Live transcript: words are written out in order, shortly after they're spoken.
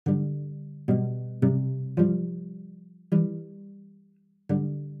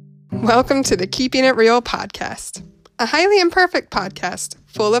Welcome to the Keeping It Real podcast, a highly imperfect podcast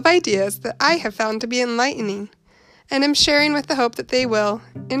full of ideas that I have found to be enlightening, and am sharing with the hope that they will,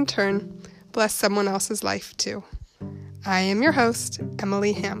 in turn, bless someone else's life too. I am your host,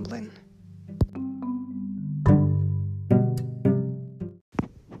 Emily Hamblin.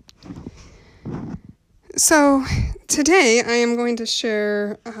 So, today I am going to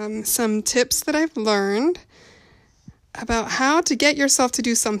share some tips that I've learned about how to get yourself to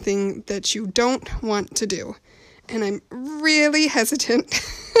do something that you don't want to do. And I'm really hesitant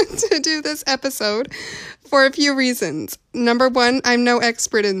to do this episode for a few reasons. Number one, I'm no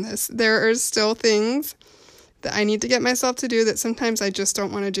expert in this. There are still things that I need to get myself to do that sometimes I just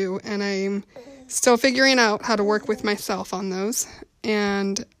don't want to do. And I'm still figuring out how to work with myself on those.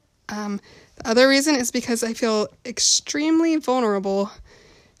 And the other reason is because I feel extremely vulnerable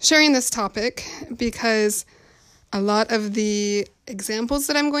sharing this topic, because a lot of the examples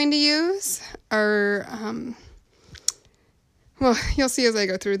that I'm going to use are, well, you'll see as I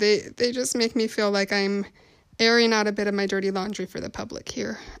go through. They just make me feel like I'm airing out a bit of my dirty laundry for the public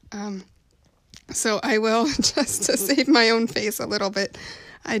here. So I will, just to save my own face a little bit,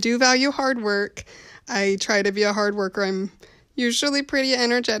 I do value hard work. I try to be a hard worker. I'm usually pretty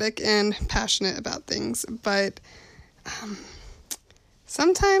energetic and passionate about things, but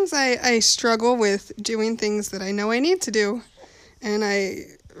sometimes I struggle with doing things that I know I need to do and I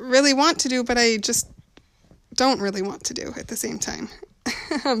really want to do, but I just don't really want to do at the same time.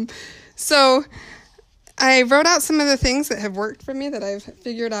 So I wrote out some of the things that have worked for me that I've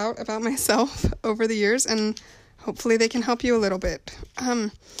figured out about myself over the years, and hopefully they can help you a little bit.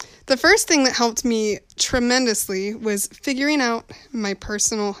 The first thing that helped me tremendously was figuring out my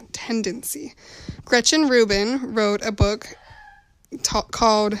personal tendency. Gretchen Rubin wrote a book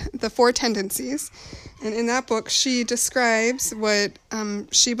called The 4 Tendencies, and in that book she describes what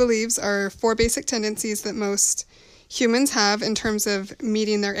she believes are 4 basic tendencies that most humans have in terms of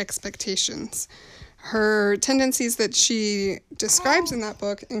meeting their expectations. Her tendencies that she describes in that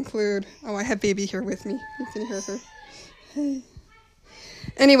book include, I have baby here with me, you can hear her. Hey.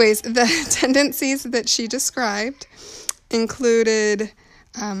 Anyways, the tendencies that she described included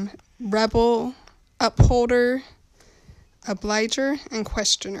rebel, upholder, obliger, and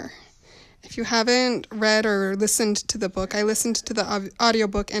questioner. If you haven't read or listened to the book, I listened to the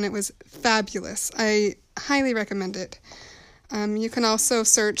audiobook and it was fabulous. I highly recommend it. You can also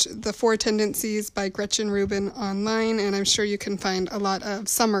search The 4 Tendencies by Gretchen Rubin online, and I'm sure you can find a lot of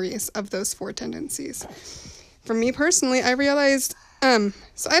summaries of those 4 tendencies. For me personally, I realized,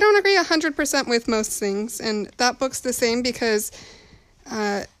 so I don't agree 100% with most things, and that book's the same because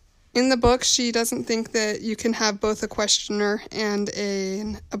in the book, she doesn't think that you can have both a questioner and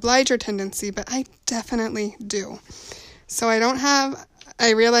an obliger tendency, but I definitely do. So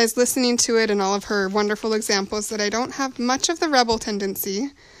I realized listening to it and all of her wonderful examples that I don't have much of the rebel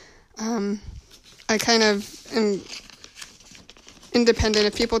tendency. I kind of am independent.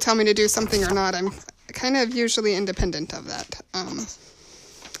 If people tell me to do something or not, I'm kind of usually independent of that.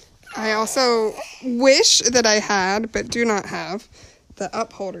 I also wish that I had, but do not have, the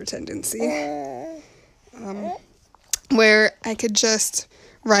upholder tendency, where I could just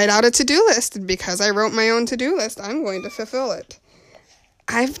write out a to-do list, and because I wrote my own to-do list, I'm going to fulfill it.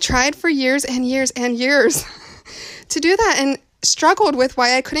 I've tried for years and years and years to do that and struggled with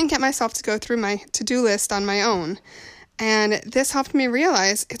why I couldn't get myself to go through my to-do list on my own. And this helped me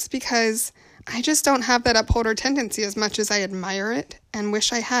realize it's because I just don't have that upholder tendency as much as I admire it and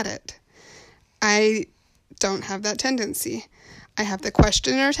wish I had it. I don't have that tendency. I have the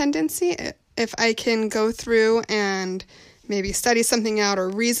questioner tendency. If I can go through and maybe study something out or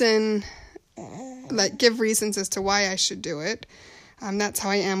reason, like give reasons as to why I should do it. That's how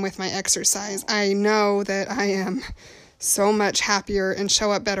I am with my exercise. I know that I am so much happier and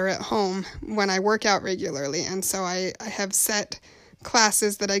show up better at home when I work out regularly. And so I have set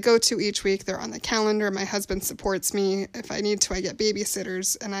classes that I go to each week. They're on the calendar. My husband supports me. If I need to, I get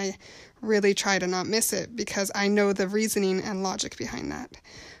babysitters, and I really try to not miss it because I know the reasoning and logic behind that.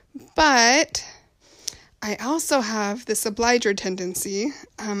 But I also have this obliger tendency,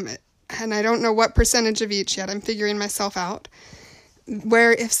 and I don't know what percentage of each yet. I'm figuring myself out.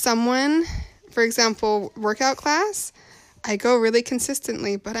 Where if someone, for example, workout class, I go really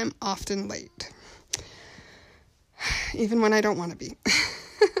consistently, but I'm often late. Even when I don't want to be.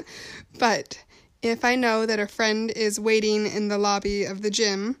 But if I know that a friend is waiting in the lobby of the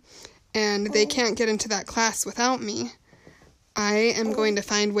gym and they can't get into that class without me, I am going to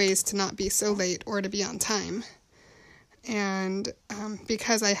find ways to not be so late or to be on time. And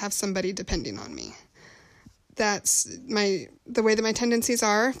because I have somebody depending on me. that's the way that my tendencies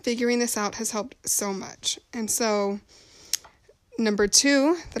are. Figuring this out has helped so much. And so number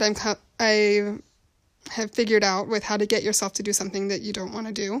 2 that I have figured out with how to get yourself to do something that you don't want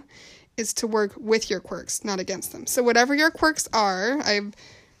to do is to work with your quirks, not against them. So whatever your quirks are, I've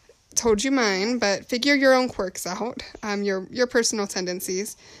told you mine, but figure your own quirks out, your personal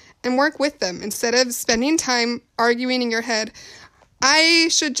tendencies, and work with them instead of spending time arguing in your head, I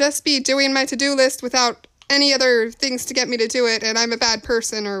should just be doing my to-do list without any other things to get me to do it, and I'm a bad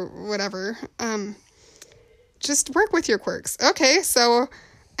person or whatever. Just work with your quirks. Okay, so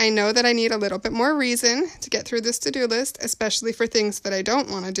I know that I need a little bit more reason to get through this to-do list, especially for things that I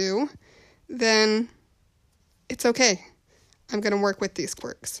don't want to do. Then it's okay. I'm going to work with these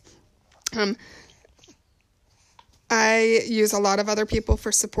quirks. I use a lot of other people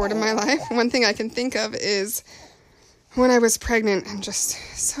for support in my life. One thing I can think of is when I was pregnant and just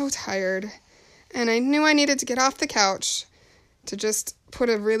so tired, and I knew I needed to get off the couch to just put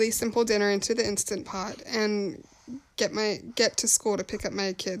a really simple dinner into the Instant Pot and get to school to pick up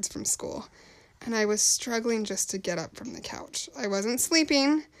my kids from school. And I was struggling just to get up from the couch. I wasn't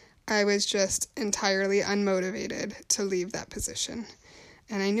sleeping. I was just entirely unmotivated to leave that position.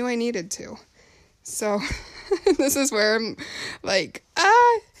 And I knew I needed to. So this is where I'm like,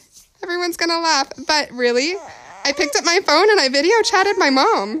 everyone's going to laugh. But really, I picked up my phone and I video chatted my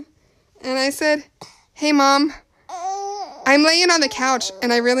mom. And I said, hey, Mom, I'm laying on the couch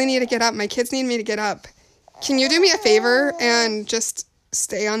and I really need to get up. My kids need me to get up. Can you do me a favor and just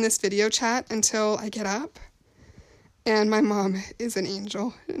stay on this video chat until I get up? And my mom is an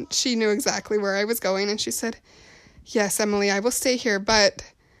angel. She knew exactly where I was going. And she said, yes, Emily, I will stay here, but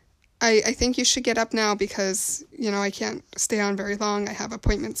I think you should get up now because, I can't stay on very long. I have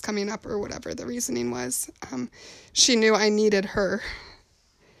appointments coming up or whatever the reasoning was. She knew I needed her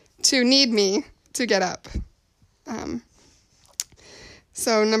to need me to get up.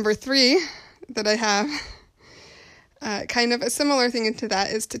 So number 3 that I have, kind of a similar thing into that,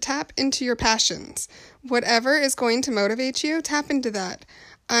 is to tap into your passions. Whatever is going to motivate you, tap into that.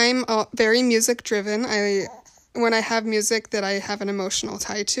 I'm very music driven. When I have music that I have an emotional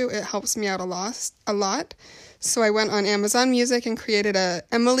tie to, it helps me out a lot. So I went on Amazon Music and created a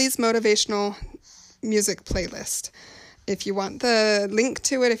Emily's Motivational Music playlist. If you want the link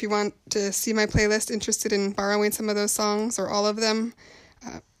to it, if you want to see my playlist, interested in borrowing some of those songs or all of them,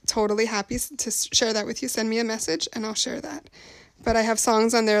 totally happy to share that with you. Send me a message and I'll share that. But I have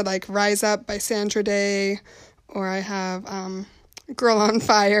songs on there like Rise Up by Sandra Day, or I have Girl on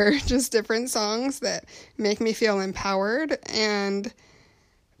Fire, just different songs that make me feel empowered and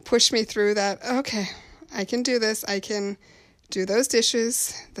push me through that, okay, I can do this. I can do those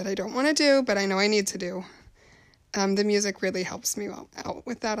dishes that I don't want to do, but I know I need to do. The music really helps me out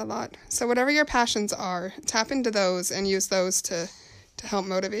with that a lot. So whatever your passions are, tap into those and use those to help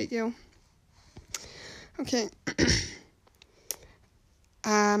motivate you. Okay.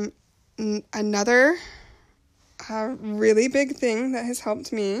 Another really big thing that has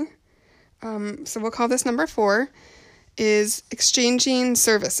helped me, so we'll call this number 4, is exchanging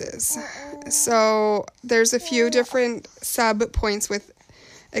services. So there's a few different sub-points with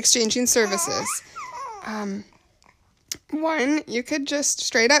exchanging services. One, you could just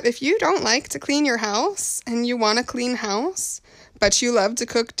straight up, if you don't like to clean your house and you want a clean house, but you love to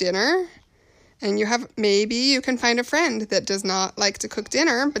cook dinner, and maybe you can find a friend that does not like to cook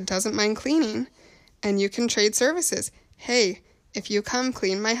dinner but doesn't mind cleaning, and you can trade services. Hey, if you come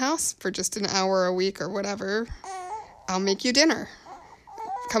clean my house for just an hour a week or whatever, I'll make you dinner.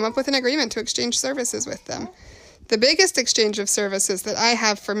 Come up with an agreement to exchange services with them. The biggest exchange of services that I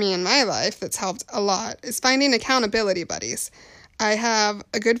have for me in my life that's helped a lot is finding accountability buddies. I have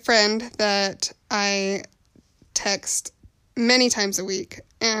a good friend that I text many times a week,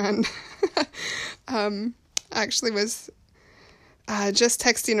 and actually was just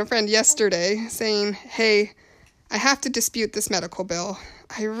texting a friend yesterday saying, hey, I have to dispute this medical bill.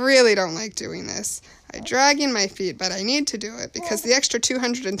 I really don't like doing this. I'm dragging my feet, but I need to do it because the extra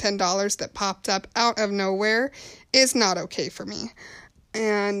 $210 that popped up out of nowhere is not okay for me.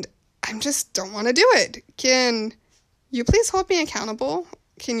 And I just don't want to do it. Can you please hold me accountable?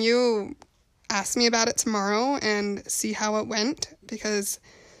 Can you ask me about it tomorrow and see how it went? Because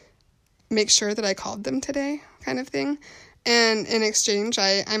make sure that I called them today, kind of thing. And in exchange,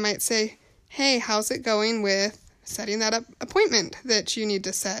 I might say, hey, how's it going with setting that appointment that you need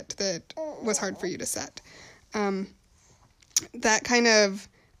to set that was hard for you to set? That kind of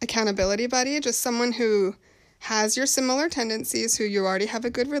accountability buddy, just someone who has your similar tendencies, who you already have a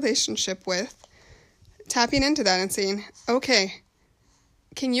good relationship with, tapping into that and saying, okay,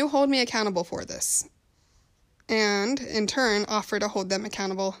 can you hold me accountable for this? and in turn offer to hold them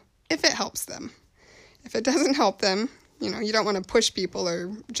accountable if it helps them. If it doesn't help them, you don't want to push people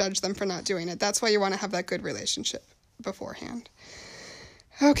or judge them for not doing it. That's why you want to have that good relationship beforehand.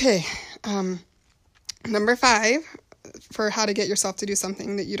 Okay, number 5 for how to get yourself to do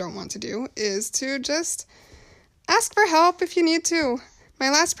something that you don't want to do is to just ask for help if you need to. My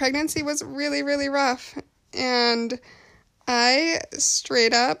last pregnancy was really, really rough, and I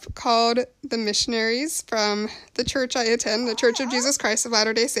straight up called the missionaries from the church I attend, the Church of Jesus Christ of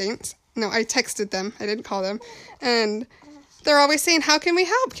Latter-day Saints. No, I texted them. I didn't call them. And they're always saying, how can we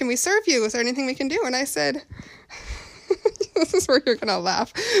help? Can we serve you? Is there anything we can do? And I said, this is where you're going to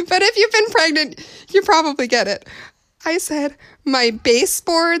laugh. But if you've been pregnant, you probably get it. I said, my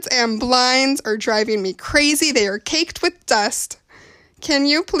baseboards and blinds are driving me crazy. They are caked with dust. Can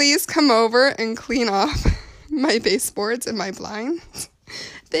you please come over and clean off my baseboards and my blinds?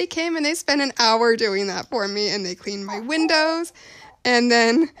 They came and they spent an hour doing that for me, and they cleaned my windows. And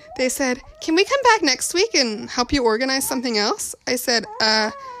then they said, can we come back next week and help you organize something else? I said,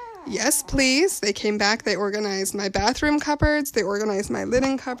 yes, please. They came back. They organized my bathroom cupboards. They organized my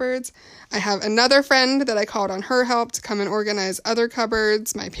linen cupboards. I have another friend that I called on her help to come and organize other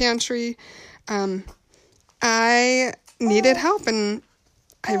cupboards, my pantry. I needed help, and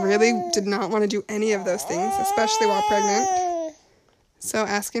I really did not want to do any of those things, especially while pregnant. So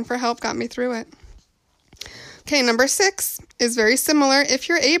asking for help got me through it. Okay, number 6 is very similar. If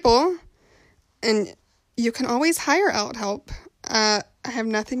you're able, and you can always hire out help. I have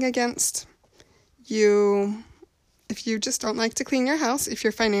nothing against you if you just don't like to clean your house, if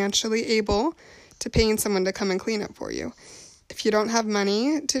you're financially able to paying someone to come and clean it for you. If you don't have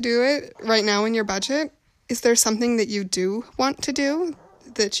money to do it right now in your budget, is there something that you do want to do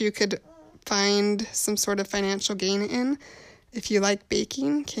that you could find some sort of financial gain in? If you like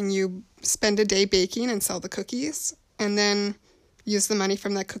baking, can you spend a day baking and sell the cookies and then use the money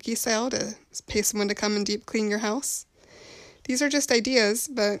from that cookie sale to pay someone to come and deep clean your house? These are just ideas,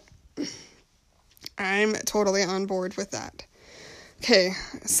 but I'm totally on board with that. Okay,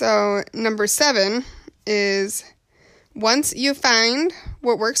 so number 7 is once you find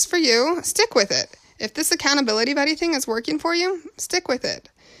what works for you, stick with it. If this accountability buddy thing is working for you, stick with it.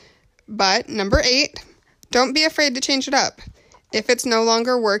 But number 8, don't be afraid to change it up. If it's no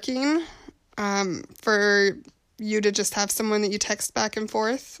longer working for you to just have someone that you text back and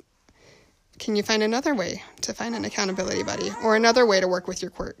forth, can you find another way to find an accountability buddy or another way to work with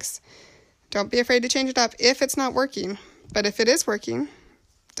your quirks? Don't be afraid to change it up if it's not working. But if it is working,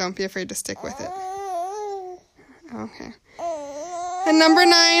 don't be afraid to stick with it. Okay. And number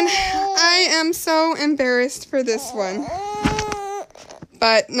 9, I am so embarrassed for this one.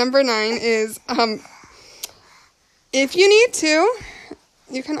 But number 9 is, if you need to,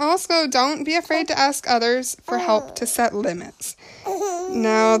 you can also don't be afraid to ask others for help to set limits.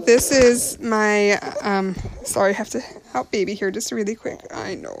 Now, this is my, sorry, I have to help baby here just really quick.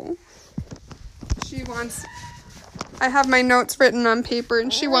 I know. I have my notes written on paper,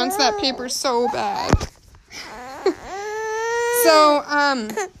 and she wants that paper so bad. So,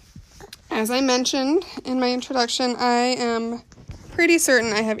 as I mentioned in my introduction, I am pretty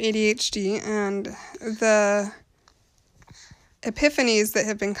certain I have ADHD, and the epiphanies that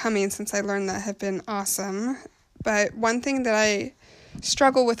have been coming since I learned that have been awesome. But one thing that I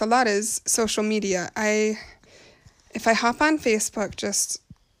struggle with a lot is social media. If I hop on Facebook,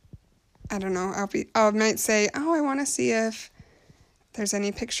 I don't know, I might say, I want to see if there's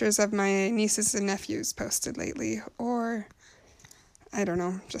any pictures of my nieces and nephews posted lately, or I don't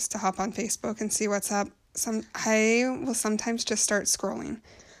know, just to hop on Facebook and see what's up. I will sometimes just start scrolling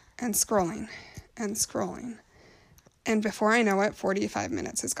and scrolling and scrolling. And before I know it, 45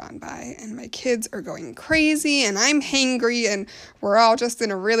 minutes has gone by, and my kids are going crazy, and I'm hangry, and we're all just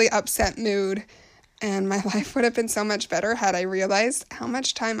in a really upset mood. And my life would have been so much better had I realized how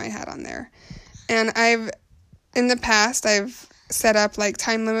much time I had on there. And in the past, I've set up like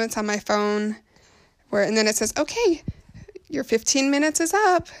time limits on my phone and then it says, okay, your 15 minutes is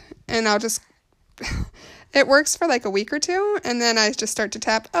up. And it works for like a week or two. And then I just start to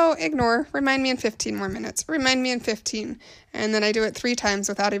tap, ignore, remind me in 15 more minutes, remind me in 15. And then I do it 3 times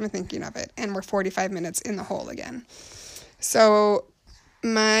without even thinking of it. And we're 45 minutes in the hole again. So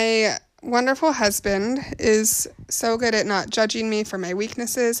my wonderful husband is so good at not judging me for my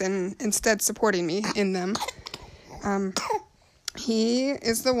weaknesses and instead supporting me in them. He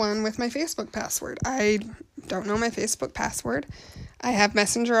is the one with my Facebook password. I don't know my Facebook password. I have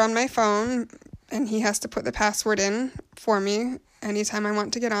Messenger on my phone, and he has to put the password in for me anytime I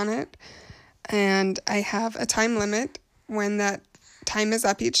want to get on it. And I have a time limit. When that time is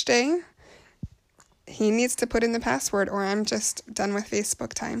up each day, he needs to put in the password or I'm just done with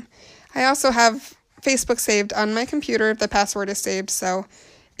Facebook time. I also have Facebook saved on my computer. The password is saved, so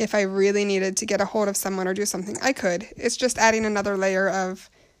if I really needed to get a hold of someone or do something, I could. It's just adding another layer of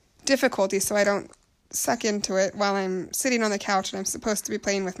difficulty so I don't suck into it while I'm sitting on the couch and I'm supposed to be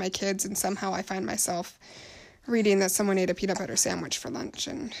playing with my kids, and somehow I find myself reading that someone ate a peanut butter sandwich for lunch,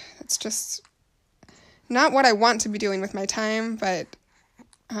 and it's just not what I want to be doing with my time, but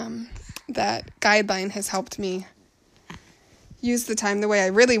that guideline has helped me use the time the way I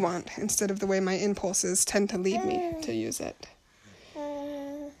really want instead of the way my impulses tend to lead me to use it.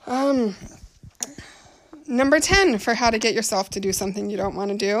 Number 10 for how to get yourself to do something you don't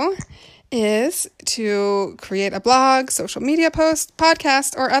want to do is to create a blog, social media post,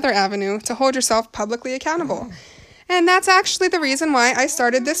 podcast, or other avenue to hold yourself publicly accountable. And that's actually the reason why I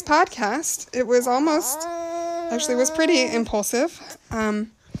started this podcast. It was pretty impulsive.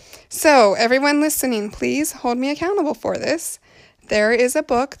 So everyone listening, please hold me accountable for this. There is a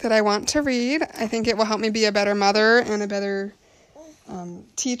book that I want to read. I think it will help me be a better mother and a better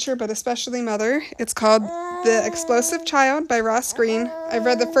teacher, but especially mother. It's called The Explosive Child by Ross Greene. I've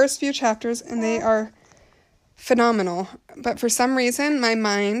read the first few chapters and they are phenomenal. But for some reason, my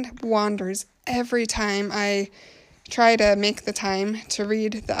mind wanders every time I try to make the time to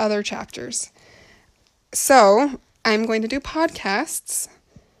read the other chapters. So I'm going to do podcasts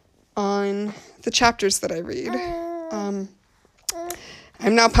on the chapters that I read.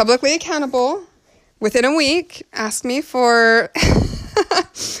 I'm now publicly accountable. Within a week, ask me for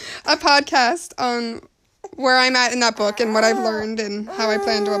a podcast on where I'm at in that book and what I've learned and how I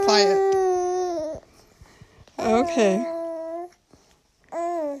plan to apply it. Okay.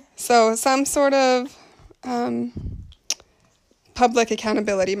 So some sort of public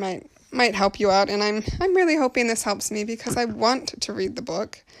accountability might help you out, and I'm really hoping this helps me because I want to read the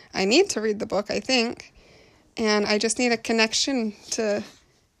book. I need to read the book, I think, and I just need a connection to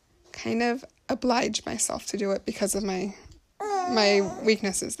kind of oblige myself to do it because of my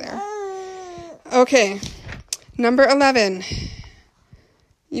weaknesses there. Okay, number 11.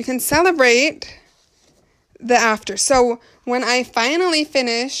 You can celebrate the after. So when I finally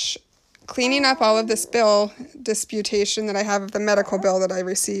finish cleaning up all of this bill disputation that I have of the medical bill that I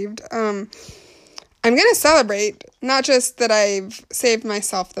received, I'm going to celebrate, not just that I've saved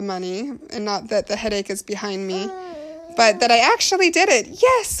myself the money and not that the headache is behind me, but that I actually did it.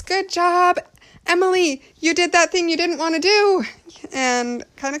 Yes, good job, Emily. You did that thing you didn't want to do. And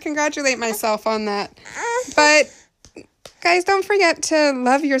kind of congratulate myself on that. But guys, don't forget to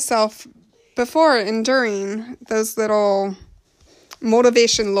love yourself before and during those little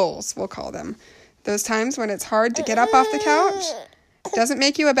motivation lulls, we'll call them. Those times when it's hard to get up off the couch. Doesn't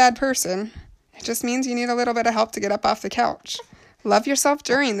make you a bad person. It just means you need a little bit of help to get up off the couch. Love yourself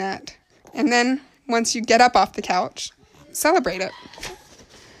during that. And then once you get up off the couch, celebrate it.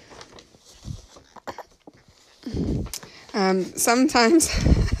 Sometimes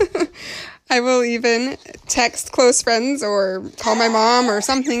I will even text close friends or call my mom or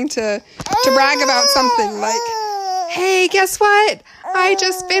something to brag about something like, hey, guess what? I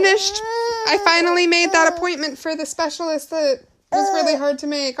just finished. I finally made that appointment for the specialist that was really hard to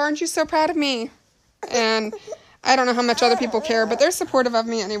make. Aren't you so proud of me? And I don't know how much other people care, but they're supportive of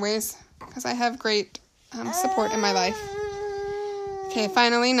me anyways because I have great support in my life. Okay,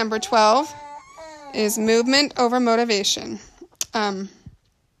 finally, number 12 is movement over motivation.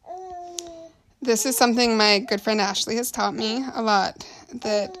 This is something my good friend Ashley has taught me a lot,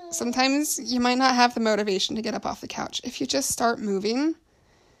 that sometimes you might not have the motivation to get up off the couch. If you just start moving,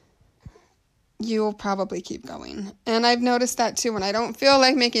 you'll probably keep going. And I've noticed that too when I don't feel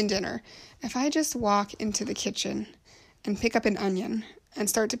like making dinner. If I just walk into the kitchen and pick up an onion and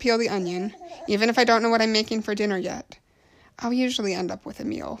start to peel the onion, even if I don't know what I'm making for dinner yet, I'll usually end up with a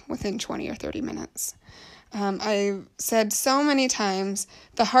meal within 20 or 30 minutes. I've said so many times,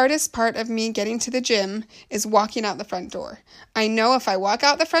 the hardest part of me getting to the gym is walking out the front door. I know if I walk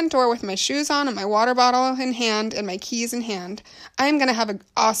out the front door with my shoes on and my water bottle in hand and my keys in hand, I'm going to have an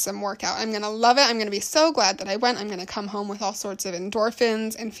awesome workout. I'm going to love it. I'm going to be so glad that I went. I'm going to come home with all sorts of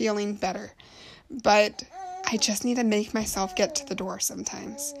endorphins and feeling better. But I just need to make myself get to the door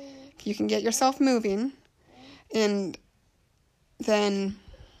sometimes. If you can get yourself moving, and then,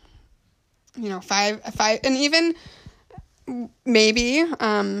 five, and even maybe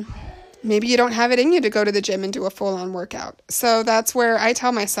you don't have it in you to go to the gym and do a full-on workout. So that's where I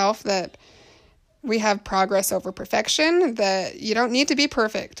tell myself that we have progress over perfection, that you don't need to be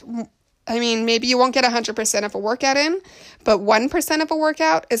perfect. I mean, maybe you won't get 100% of a workout in, but 1% of a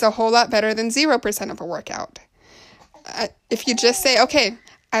workout is a whole lot better than 0% of a workout. If you just say, okay,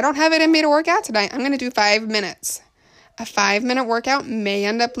 I don't have it in me to work out tonight. I'm going to do 5 minutes. A 5-minute workout may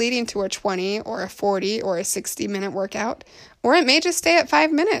end up leading to a 20 or a 40 or a 60-minute workout, or it may just stay at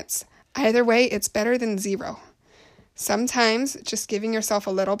 5 minutes. Either way, it's better than 0. Sometimes just giving yourself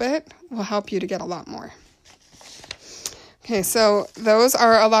a little bit will help you to get a lot more. Okay, so those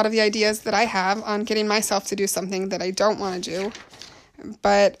are a lot of the ideas that I have on getting myself to do something that I don't want to do.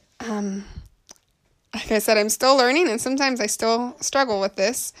 But like I said, I'm still learning, and sometimes I still struggle with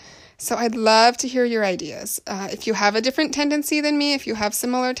this. So I'd love to hear your ideas. If you have a different tendency than me, if you have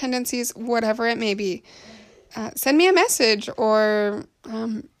similar tendencies, whatever it may be, send me a message or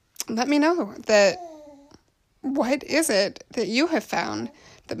let me know that what is it that you have found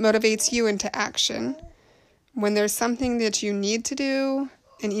that motivates you into action when there's something that you need to do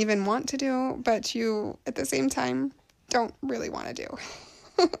and even want to do, but you at the same time don't really want to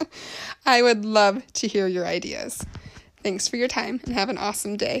do. I would love to hear your ideas. Thanks for your time and have an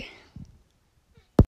awesome day.